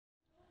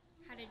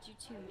you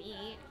two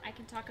meet, I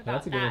can talk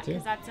That's about a good one, that too.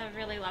 because that's a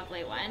really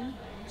lovely one.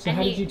 So And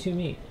how did you two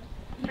meet?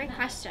 Great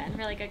question,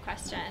 really good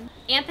question.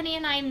 Anthony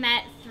and I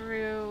met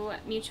through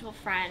mutual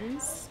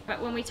friends,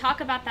 but when we talk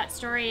about that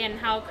story and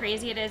how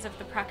crazy it is of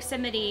the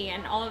proximity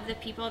and all of the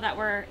people that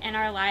were in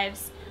our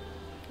lives,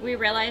 we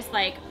realized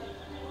like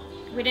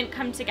we didn't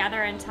come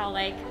together until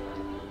like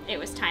it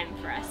was time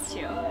for us to,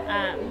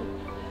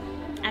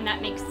 and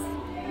that makes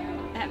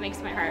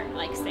my heart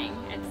like sing.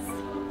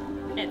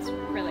 It's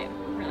really,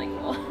 really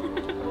cool.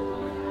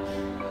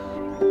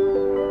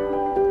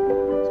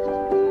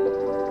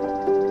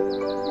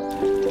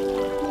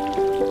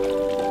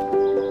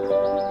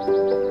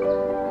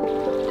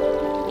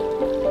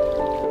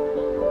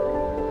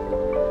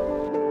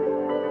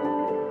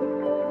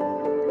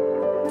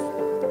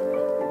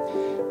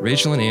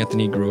 Rachel and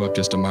Anthony grew up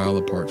just a mile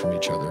apart from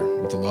each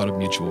other with a lot of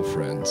mutual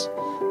friends,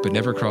 but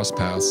never crossed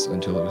paths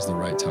until it was the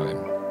right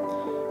time.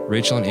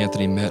 Rachel and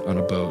Anthony met on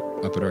a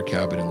boat up at our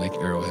cabin in Lake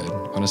Arrowhead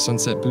on a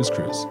sunset booze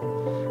cruise.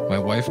 My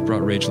wife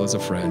brought Rachel as a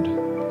friend.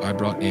 I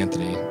brought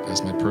Anthony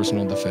as my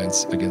personal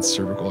defense against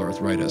cervical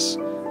arthritis,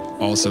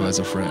 also as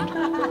a friend.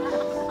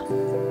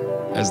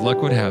 As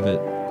luck would have it,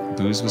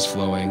 booze was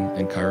flowing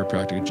and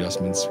chiropractic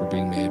adjustments were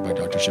being made by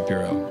Dr.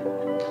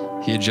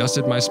 Shapiro. He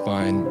adjusted my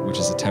spine, which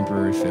is a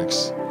temporary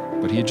fix,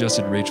 but he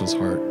adjusted Rachel's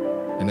heart,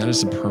 and that is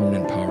some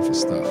permanent, powerful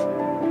stuff.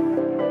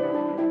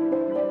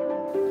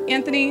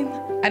 Anthony,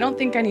 I don't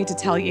think I need to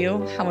tell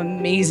you how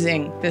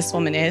amazing this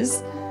woman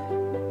is,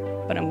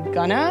 but I'm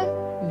gonna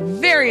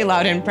very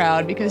loud and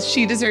proud because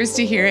she deserves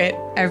to hear it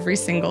every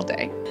single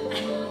day.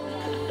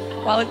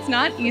 While it's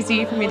not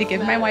easy for me to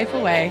give my wife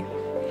away,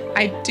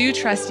 I do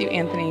trust you,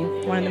 Anthony,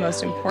 one of the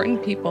most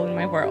important people in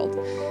my world,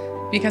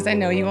 because I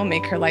know you will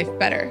make her life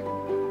better.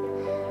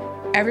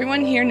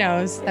 Everyone here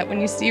knows that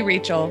when you see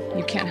Rachel,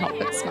 you can't help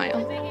but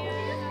smile.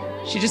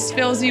 She just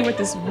fills you with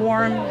this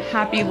warm,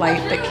 happy light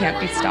that can't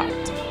be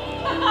stopped.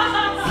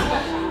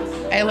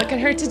 I look at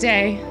her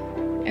today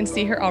and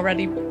see her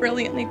already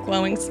brilliantly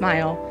glowing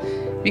smile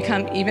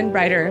become even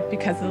brighter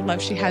because of the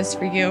love she has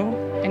for you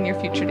and your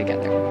future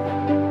together.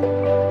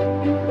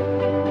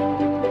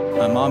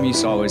 My mom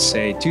used to always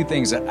say two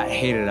things that I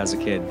hated as a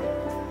kid.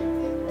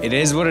 It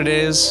is what it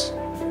is,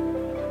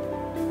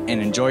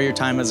 and enjoy your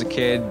time as a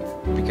kid,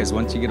 because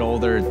once you get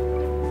older,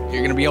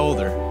 you're gonna be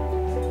older.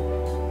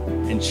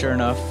 And sure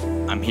enough,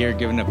 I'm here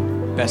giving a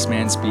best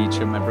man speech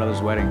at my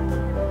brother's wedding.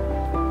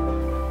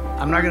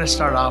 I'm not gonna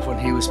start off when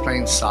he was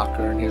playing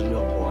soccer and he was a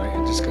little boy.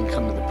 I'm just gonna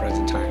come to the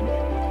present time.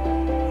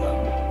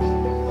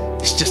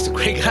 He's just a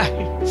great guy.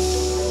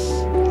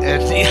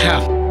 And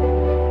yeah.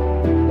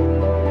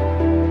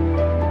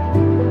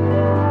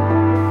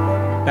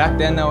 Back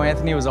then though,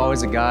 Anthony was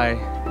always a guy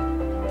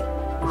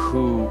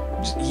who,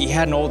 he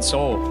had an old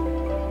soul.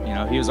 You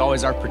know, he was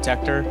always our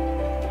protector.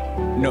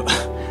 No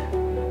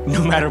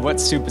matter what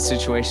stupid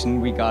situation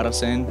we got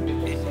us in,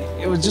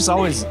 it was just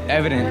always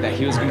evident that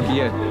he was gonna be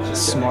a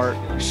smart,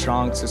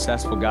 strong,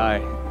 successful guy.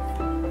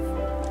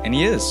 And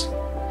he is.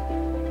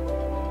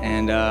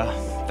 And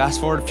fast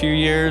forward a few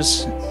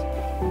years,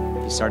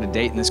 he started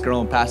dating this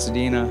girl in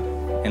Pasadena.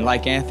 And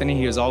like Anthony,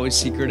 he was always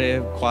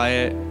secretive,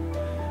 quiet.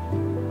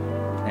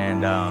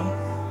 And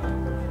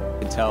I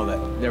could tell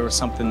that there was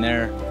something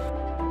there.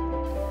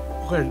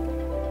 When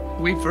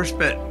we first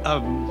met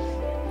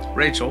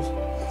Rachel,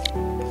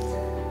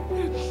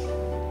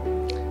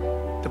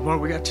 the more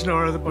we got to know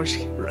her, the more she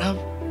came around.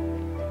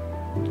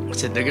 I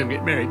said they're gonna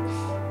get married.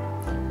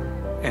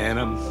 And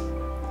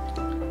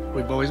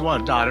we've always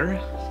wanted a daughter.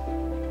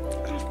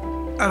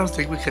 I don't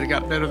think we could have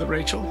got better than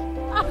Rachel.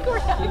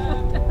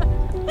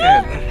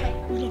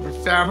 And we love her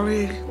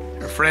family,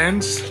 her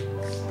friends,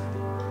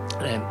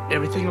 and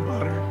everything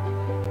about her.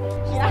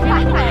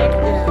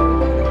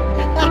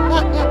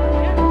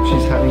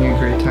 She's having a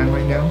great time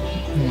right now,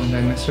 and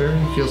I miss her.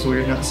 It feels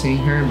weird not seeing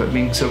her, but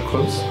being so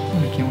close.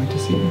 I can't wait to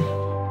see her.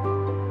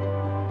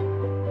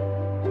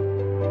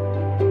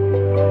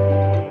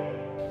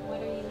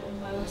 What are you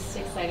most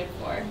excited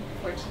for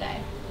today?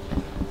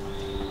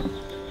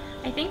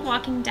 I think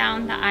walking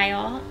down the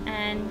aisle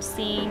and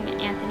seeing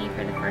Anthony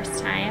for the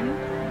first time,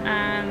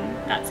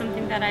 that's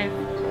something that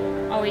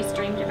I've always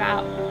dreamed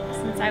about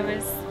since I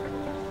was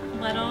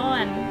little,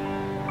 and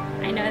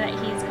I know that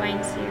he's going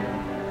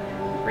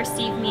to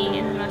receive me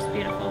in the most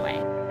beautiful way.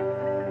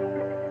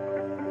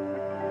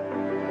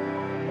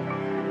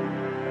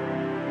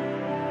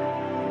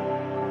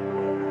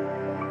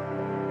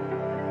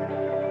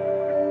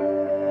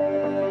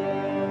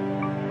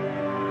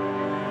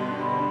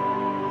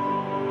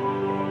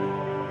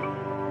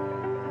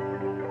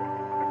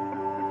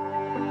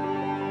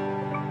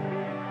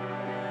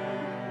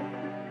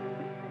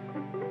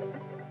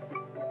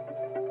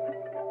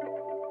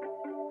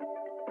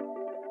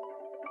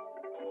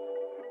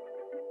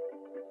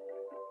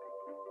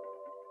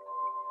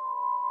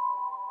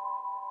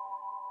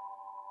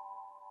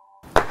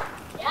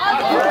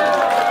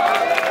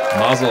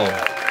 Mazel.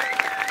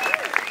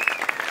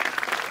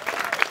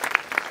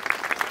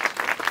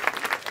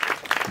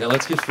 Now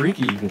let's get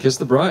freaky. You can kiss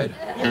the bride.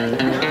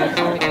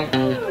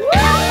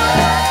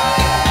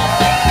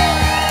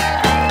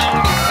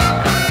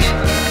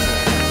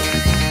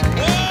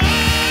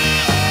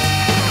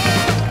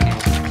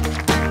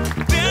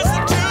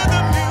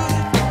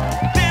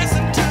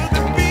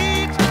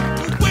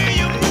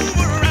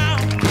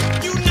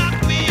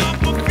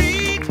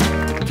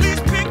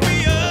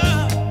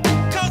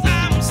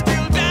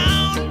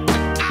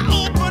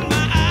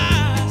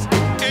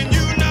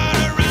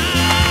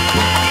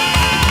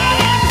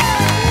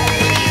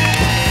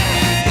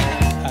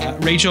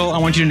 Rachel, I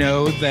want you to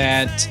know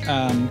that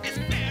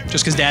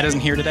just because Dad isn't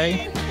here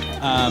today,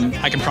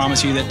 I can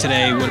promise you that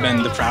today would have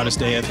been the proudest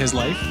day of his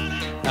life.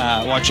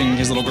 Watching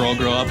his little girl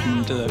grow up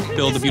and to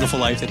build the beautiful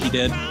life that he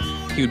did,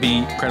 he would be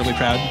incredibly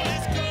proud.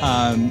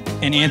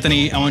 And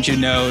Anthony, I want you to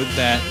know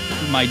that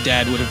my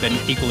dad would have been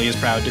equally as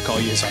proud to call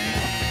you his son-in-law.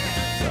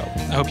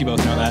 So I hope you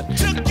both know that.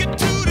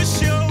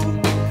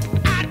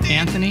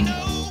 Anthony,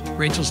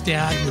 Rachel's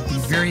dad would be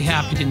very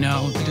happy to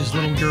know that his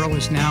little girl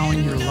is now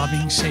in your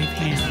loving, safe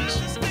hands.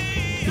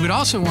 He would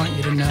also want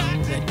you to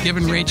know that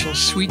given Rachel's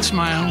sweet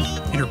smile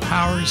and her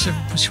powers of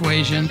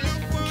persuasion,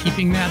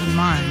 keeping that in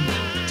mind,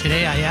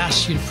 today I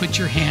ask you to put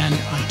your hand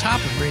on top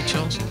of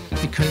Rachel's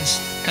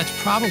because that's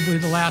probably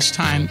the last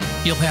time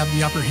you'll have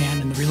the upper hand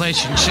in the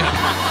relationship.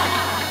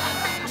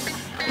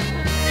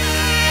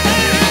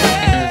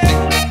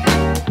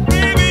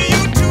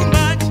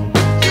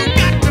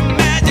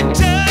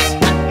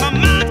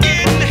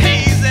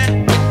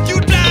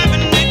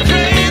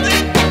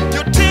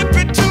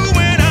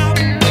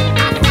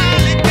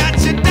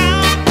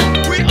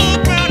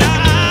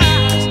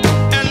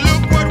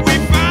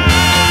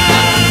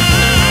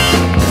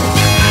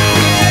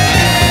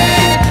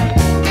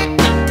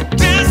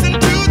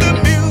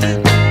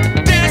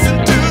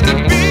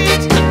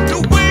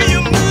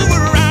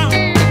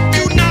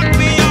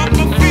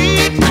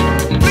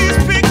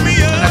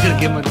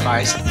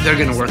 They're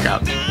gonna work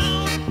out.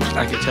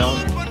 I can tell.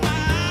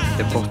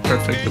 They're both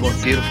perfect. They're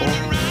both beautiful,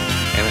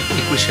 and I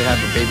think we should have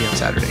a baby on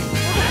Saturday.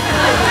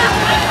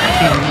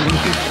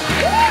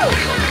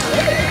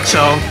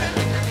 So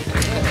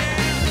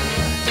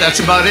that's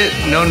about it.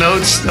 No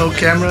notes, no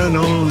camera,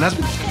 no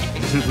nothing.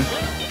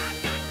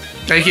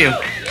 Thank you.